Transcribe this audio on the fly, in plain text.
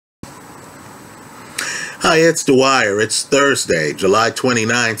Hi, it's Dwyer. It's Thursday, July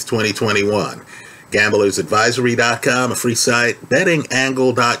 29th, 2021. GamblersAdvisory.com, a free site.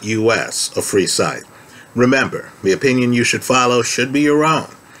 BettingAngle.us, a free site. Remember, the opinion you should follow should be your own.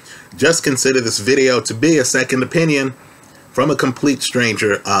 Just consider this video to be a second opinion from a complete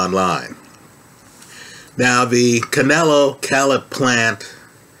stranger online. Now, the Canelo Caleb Plant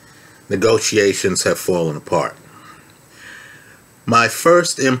negotiations have fallen apart. My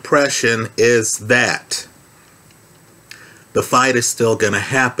first impression is that the fight is still going to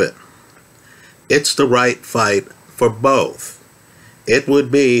happen. It's the right fight for both. It would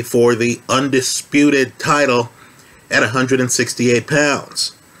be for the undisputed title at 168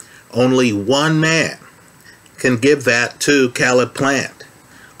 pounds. Only one man can give that to Caleb Plant.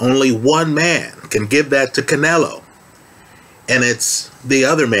 Only one man can give that to Canelo. And it's the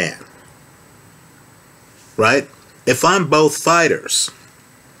other man. Right? If I'm both fighters,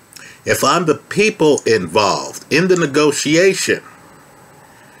 if I'm the people involved in the negotiation,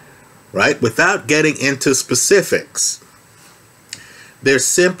 right, without getting into specifics, there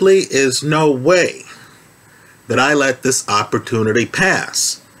simply is no way that I let this opportunity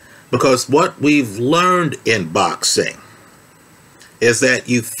pass. Because what we've learned in boxing is that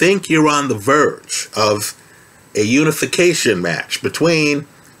you think you're on the verge of a unification match between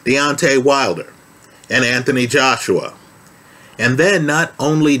Deontay Wilder and Anthony Joshua. And then not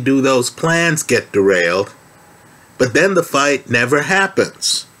only do those plans get derailed, but then the fight never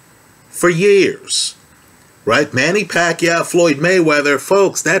happens for years. Right? Manny Pacquiao, Floyd Mayweather,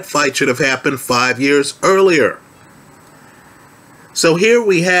 folks, that fight should have happened 5 years earlier. So here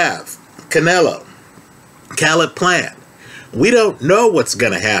we have Canelo, Caleb Plant. We don't know what's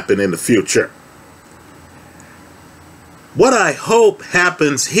going to happen in the future. What I hope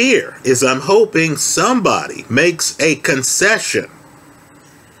happens here is I'm hoping somebody makes a concession,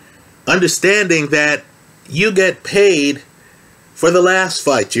 understanding that you get paid for the last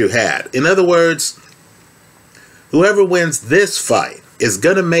fight you had. In other words, whoever wins this fight is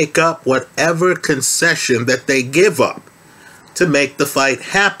going to make up whatever concession that they give up to make the fight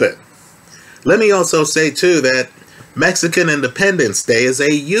happen. Let me also say, too, that Mexican Independence Day is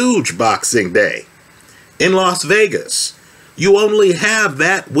a huge boxing day in Las Vegas. You only have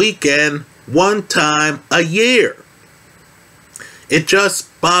that weekend one time a year. It just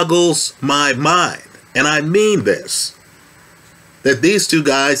boggles my mind, and I mean this, that these two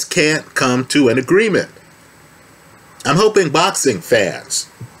guys can't come to an agreement. I'm hoping boxing fans,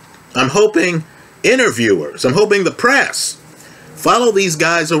 I'm hoping interviewers, I'm hoping the press follow these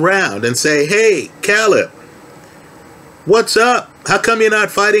guys around and say, hey, Caleb, what's up? How come you're not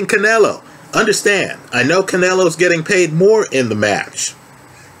fighting Canelo? Understand, I know Canelo's getting paid more in the match.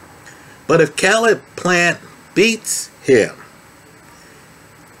 But if Caleb Plant beats him,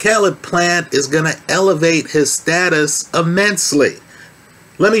 Caleb Plant is going to elevate his status immensely.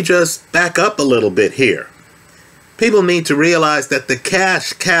 Let me just back up a little bit here. People need to realize that the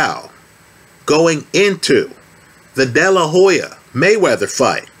cash cow going into the De La Hoya Mayweather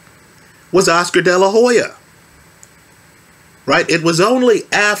fight was Oscar De La Hoya. Right? It was only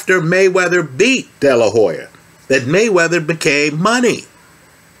after Mayweather beat De La Hoya that Mayweather became money.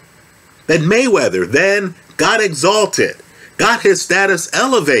 That Mayweather then got exalted, got his status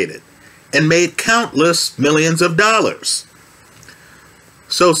elevated, and made countless millions of dollars.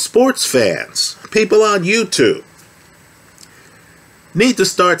 So sports fans, people on YouTube, need to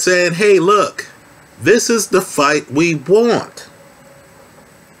start saying, hey, look, this is the fight we want.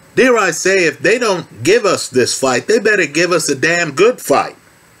 Dare I say, if they don't give us this fight, they better give us a damn good fight.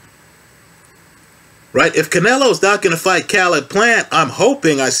 Right? If Canelo's not going to fight Caleb Plant, I'm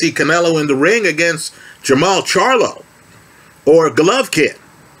hoping I see Canelo in the ring against Jamal Charlo, or Golovkin,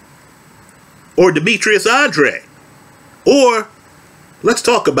 or Demetrius Andre, or, let's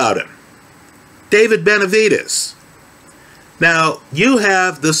talk about him, David Benavidez. Now, you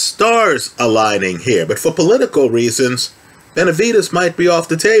have the stars aligning here, but for political reasons, Benavidez might be off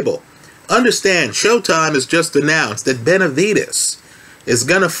the table. Understand, Showtime has just announced that Benavidez is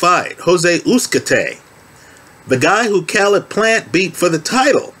going to fight Jose Uzcategui, the guy who Caleb Plant beat for the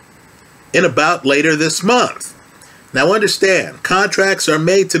title, in about later this month. Now understand, contracts are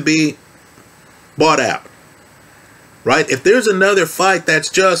made to be bought out. Right? If there's another fight that's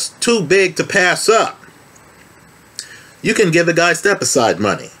just too big to pass up, you can give a guy step-aside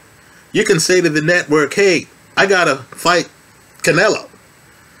money. You can say to the network, hey, I got to fight Canelo,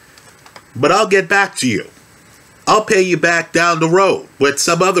 but I'll get back to you. I'll pay you back down the road with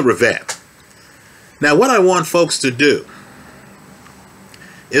some other event. Now, what I want folks to do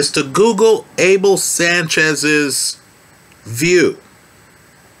is to Google Abel Sanchez's view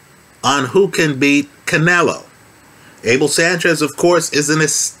on who can beat Canelo. Abel Sanchez, of course, is an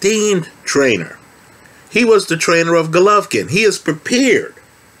esteemed trainer. He was the trainer of Golovkin. He has prepared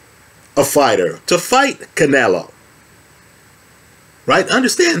a fighter to fight Canelo. Right?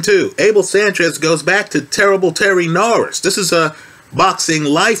 Understand, too, Abel Sanchez goes back to terrible Terry Norris. This is a boxing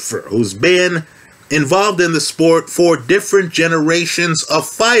lifer who's been involved in the sport for different generations of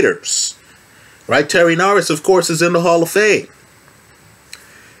fighters. Right? Terry Norris, of course, is in the Hall of Fame.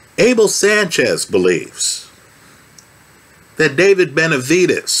 Abel Sanchez believes that David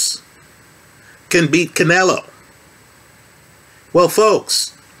Benavidez can beat Canelo. Well,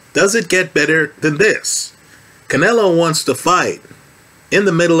 folks, does it get better than this? Canelo wants to fight in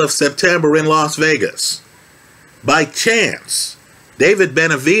the middle of September in Las Vegas. By chance, David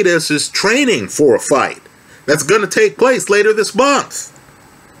Benavidez is training for a fight that's going to take place later this month.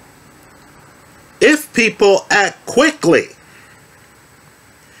 If people act quickly,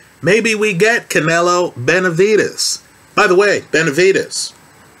 maybe we get Canelo Benavidez. By the way, Benavidez,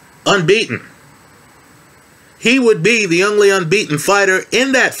 unbeaten. He would be the only unbeaten fighter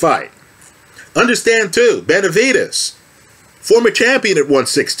in that fight. Understand, too, Benavidez, former champion at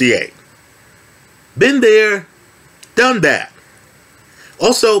 168. Been there, done that.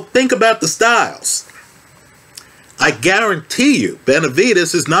 Also, think about the styles. I guarantee you,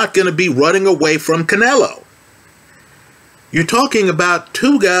 Benavidez is not going to be running away from Canelo. You're talking about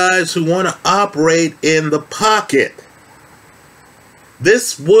two guys who want to operate in the pocket.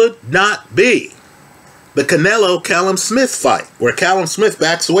 This would not be the Canelo-Callum Smith fight, where Callum Smith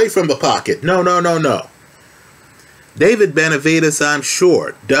backs away from the pocket. No, no, no, no. David Benavidez, I'm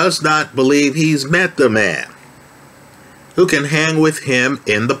sure, does not believe he's met the man who can hang with him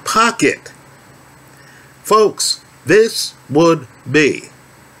in the pocket. Folks, this would be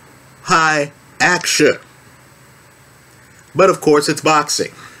high action. But of course, it's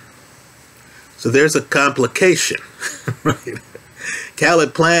boxing. So there's a complication. Right?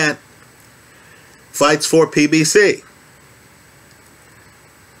 Caleb Plant fights for PBC.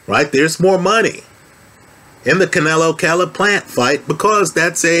 Right? There's more money in the Canelo-Caleb Plant fight because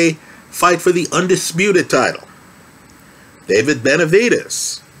that's a fight for the undisputed title. David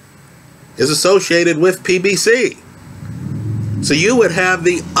Benavidez is associated with PBC. So you would have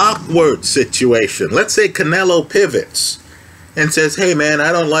the awkward situation. Let's say Canelo pivots and says, hey man,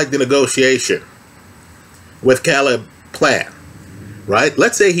 I don't like the negotiation with Caleb Plant. Right?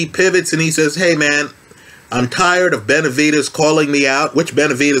 Let's say he pivots and he says, hey man, I'm tired of Benavidez calling me out, which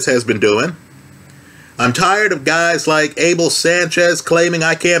Benavidez has been doing. I'm tired of guys like Abel Sanchez claiming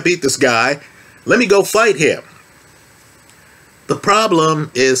I can't beat this guy. Let me go fight him. The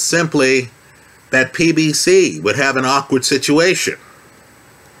problem is simply that PBC would have an awkward situation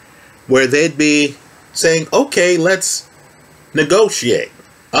where they'd be saying, okay, let's negotiate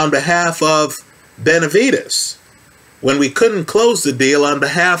on behalf of Benavidez when we couldn't close the deal on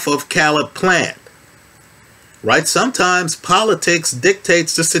behalf of Caleb Plant. Right? Sometimes politics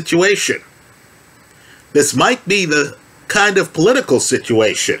dictates the situation. This might be the kind of political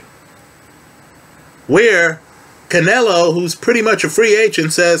situation where Canelo, who's pretty much a free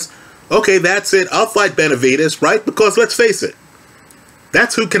agent, says, okay, that's it, I'll fight Benavidez, right? Because let's face it,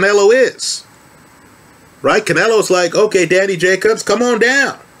 that's who Canelo is. Right? Canelo's like, okay, Danny Jacobs, come on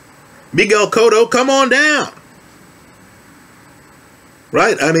down. Miguel Cotto, come on down.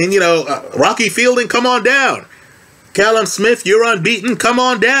 Right? I mean, you know, Rocky Fielding, come on down. Callum Smith, you're unbeaten, come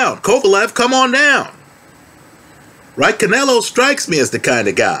on down. Kovalev, come on down. Right? Canelo strikes me as the kind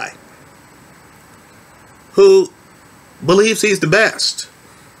of guy who believes he's the best.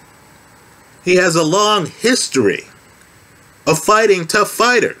 He has a long history of fighting tough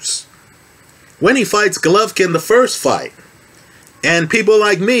fighters. When he fights Golovkin the first fight, and people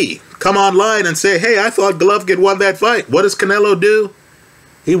like me come online and say, hey, I thought Golovkin won that fight. What does Canelo do?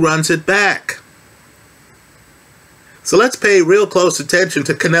 He runs it back. So let's pay real close attention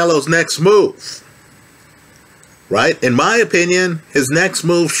to Canelo's next move. Right? In my opinion, his next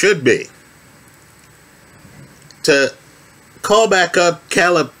move should be to call back up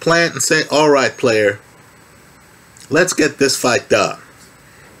Caleb Plant and say, all right, player, let's get this fight done.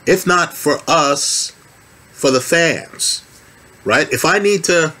 If not for us, for the fans. Right? If I need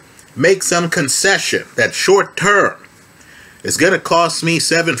to make some concession that short term is going to cost me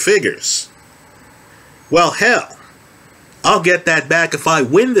 7 figures, well, hell, I'll get that back if I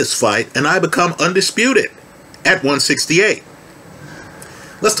win this fight and I become undisputed at 168.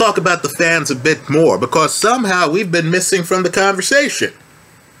 Let's talk about the fans a bit more, because somehow we've been missing from the conversation.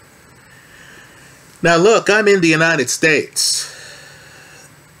 Now look, I'm in the United States.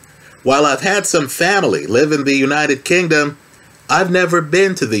 While I've had some family live in the United Kingdom, I've never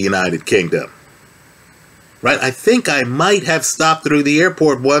been to the United Kingdom. right? I think I might have stopped through the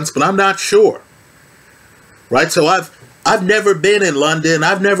airport once, but I'm not sure, right? So I've never been in London.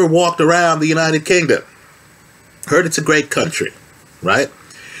 I've never walked around the United Kingdom. Heard it's a great country, right?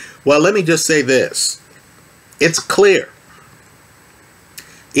 Well, let me just say this. It's clear,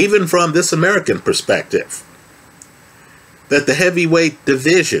 even from this American perspective, that the heavyweight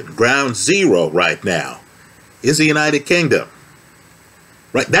division, ground zero right now, is the United Kingdom.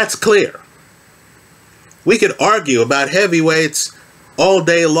 Right? That's clear. We could argue about heavyweights all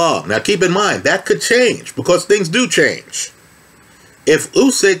day long. Now keep in mind, that could change because things do change. If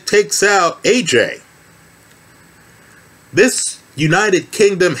Usyk takes out AJ, this United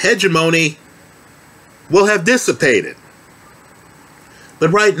Kingdom hegemony will have dissipated. But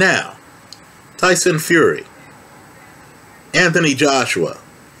right now, Tyson Fury, Anthony Joshua,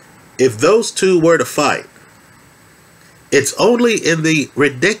 if those two were to fight, it's only in the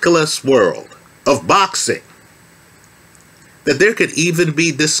ridiculous world of boxing that there could even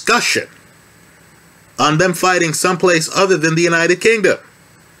be discussion on them fighting someplace other than the United Kingdom.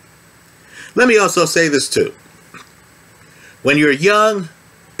 Let me also say this too. When you're young,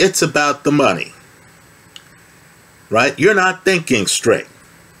 it's about the money, right? You're not thinking straight.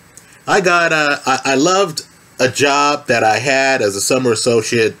 I loved a job that I had as a summer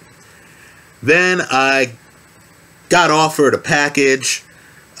associate. Then I got offered a package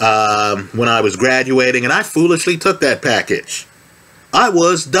when I was graduating, and I foolishly took that package. I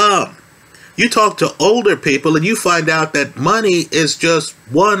was dumb. You talk to older people and you find out that money is just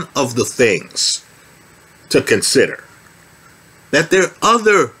one of the things to consider. That there are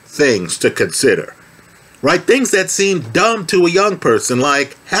other things to consider, right? Things that seem dumb to a young person,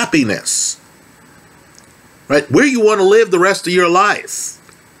 like happiness, right? Where you want to live the rest of your life.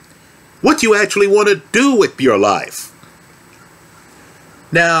 What you actually want to do with your life.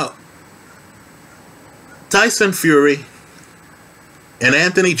 Now, Tyson Fury and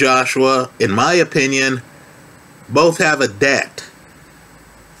Anthony Joshua, in my opinion, both have a debt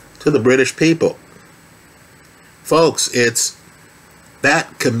to the British people. Folks, it's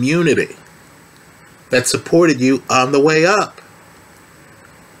that community that supported you on the way up.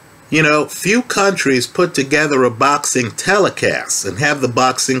 You know, few countries put together a boxing telecast and have the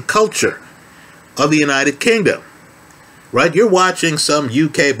boxing culture of the United Kingdom. Right? You're watching some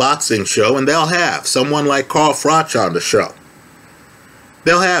UK boxing show and they'll have someone like Carl Froch on the show.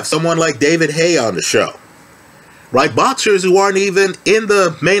 They'll have someone like David Haye on the show. Right? Boxers who aren't even in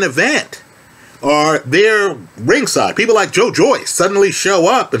the main event are there ringside. People like Joe Joyce suddenly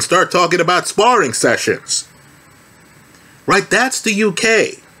show up and start talking about sparring sessions. Right? That's the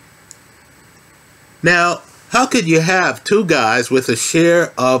UK. Now, how could you have two guys with a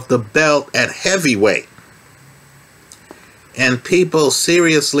share of the belt at heavyweight and people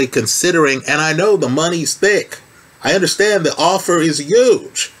seriously considering, and I know the money's thick, I understand the offer is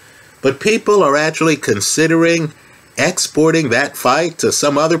huge, but people are actually considering exporting that fight to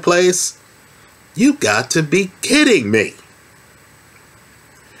some other place? You got to be kidding me.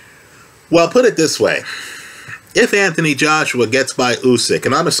 Well, put it this way. If Anthony Joshua gets by Usyk,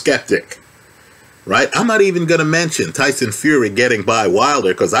 and I'm a skeptic, right? I'm not even going to mention Tyson Fury getting by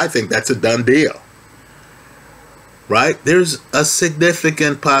Wilder because I think that's a done deal. Right? There's a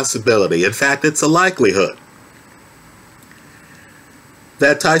significant possibility. In fact, it's a likelihood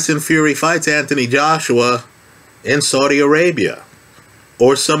that Tyson Fury fights Anthony Joshua in Saudi Arabia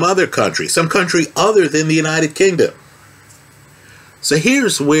or some other country, some country other than the United Kingdom. So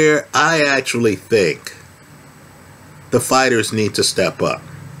here's where I actually think the fighters need to step up.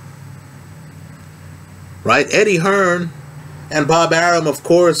 Right? Eddie Hearn and Bob Arum, of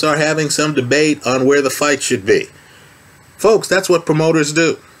course, are having some debate on where the fight should be. Folks, that's what promoters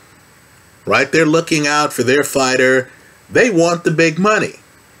do. Right? They're looking out for their fighter. They want the big money.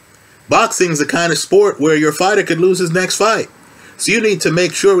 Boxing's the kind of sport where your fighter could lose his next fight. So you need to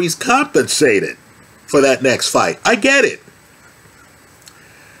make sure he's compensated for that next fight. I get it.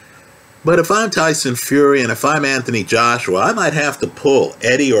 But if I'm Tyson Fury and if I'm Anthony Joshua, I might have to pull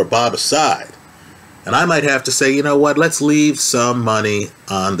Eddie or Bob aside. And I might have to say, you know what, let's leave some money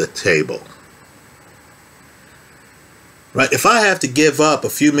on the table. Right? If I have to give up a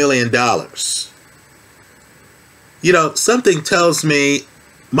few $1 million, you know, something tells me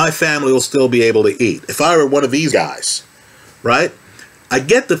my family will still be able to eat. If I were one of these guys, right? I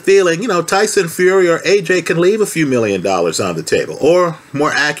get the feeling, you know, Tyson Fury or AJ can leave a few $1 million on the table, or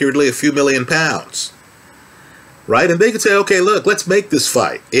more accurately, a few million pounds. Right? And they could say, okay, look, let's make this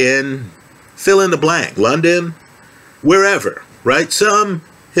fight in fill in the blank, London, wherever, right? Some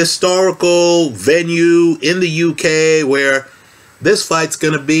historical venue in the UK where this fight's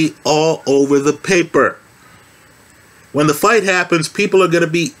going to be all over the paper. When the fight happens, people are going to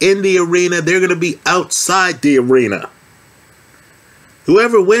be in the arena. They're going to be outside the arena.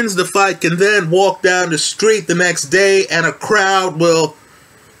 Whoever wins the fight can then walk down the street the next day and a crowd will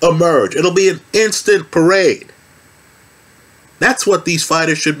emerge. It'll be an instant parade. That's what these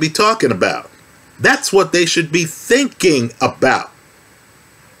fighters should be talking about. That's what they should be thinking about.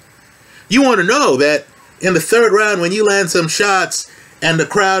 You want to know that in the third round when you land some shots and the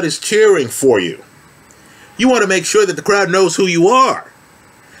crowd is cheering for you, you want to make sure that the crowd knows who you are.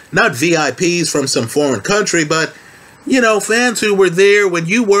 Not VIPs from some foreign country, but, you know, fans who were there when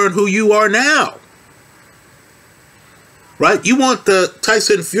you weren't who you are now. Right? You want the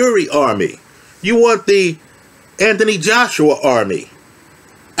Tyson Fury army. You want the Anthony Joshua army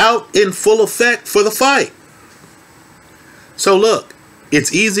out in full effect for the fight. So look,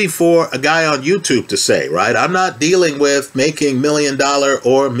 it's easy for a guy on YouTube to say, right? I'm not dealing with making $1 million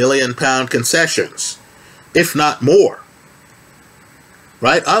or £1 million concessions, if not more.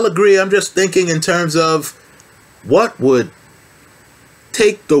 Right? I'll agree. I'm just thinking in terms of what would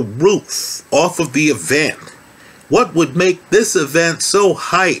take the roof off of the event. What would make this event so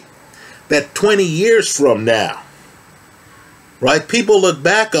hype that 20 years from now, right, people look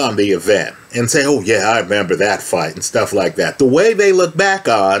back on the event and say, oh yeah, I remember that fight and stuff like that. The way they look back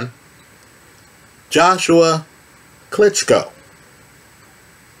on Joshua Klitschko.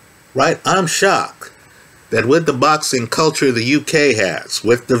 Right? I'm shocked that with the boxing culture the UK has,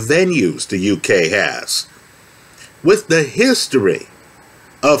 with the venues the UK has, with the history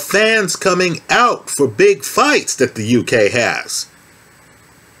of fans coming out for big fights that the UK has,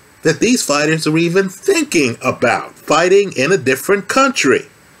 that these fighters are even thinking about fighting in a different country.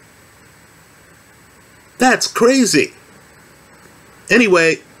 That's crazy.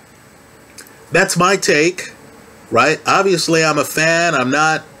 Anyway, that's my take, right? Obviously, I'm a fan. I'm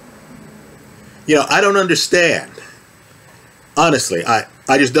not, you know, I don't understand. Honestly, I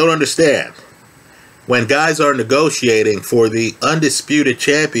just don't understand. When guys are negotiating for the undisputed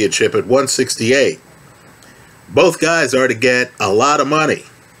championship at 168, both guys are to get a lot of money.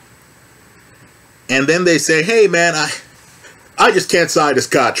 And then they say, hey man, I just can't sign this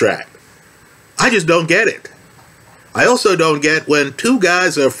contract. I just don't get it. I also don't get when two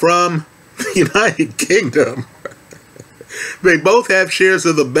guys are from the United Kingdom. They both have shares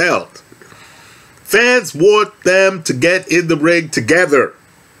of the belt. Fans want them to get in the ring together.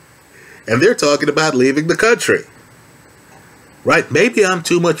 And they're talking about leaving the country. Right? Maybe I'm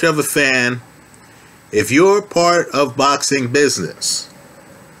too much of a fan. If you're part of boxing business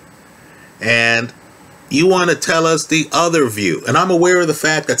and you want to tell us the other view, and I'm aware of the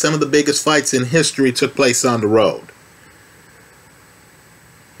fact that some of the biggest fights in history took place on the road.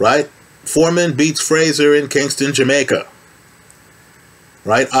 Right? Foreman beats Frazier in Kingston, Jamaica.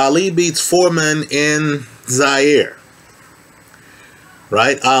 Right? Ali beats Foreman in Zaire.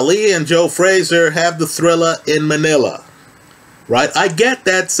 Right? Ali and Joe Frazier have the thriller in Manila. Right? I get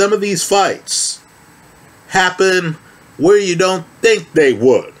that some of these fights happen where you don't think they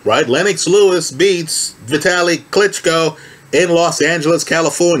would. Right? Lennox Lewis beats Vitaly Klitschko in Los Angeles,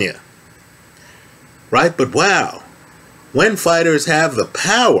 California. Right? But wow, when fighters have the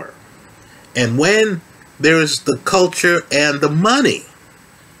power and when there's the culture and the money,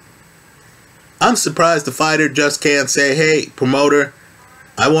 I'm surprised the fighter just can't say, hey, promoter,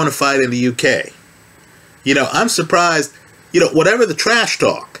 I want to fight in the UK. You know, I'm surprised, you know, whatever the trash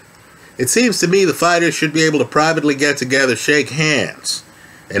talk, it seems to me the fighters should be able to privately get together, shake hands.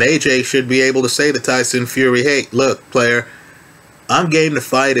 And AJ should be able to say to Tyson Fury, hey, look, player, I'm game to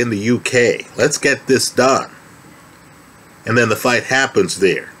fight in the UK. Let's get this done. And then the fight happens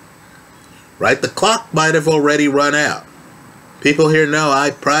there. Right? The clock might have already run out. People here know I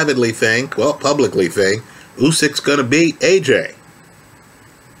privately think, well, publicly think, Usyk's going to beat AJ.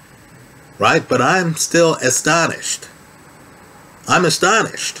 Right? But I'm still astonished. I'm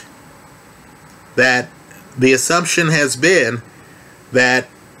astonished that the assumption has been that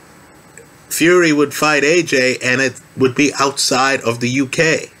Fury would fight AJ and it would be outside of the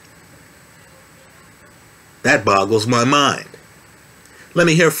UK. That boggles my mind. Let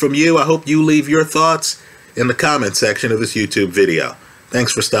me hear from you. I hope you leave your thoughts in the comment section of this YouTube video.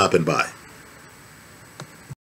 Thanks for stopping by.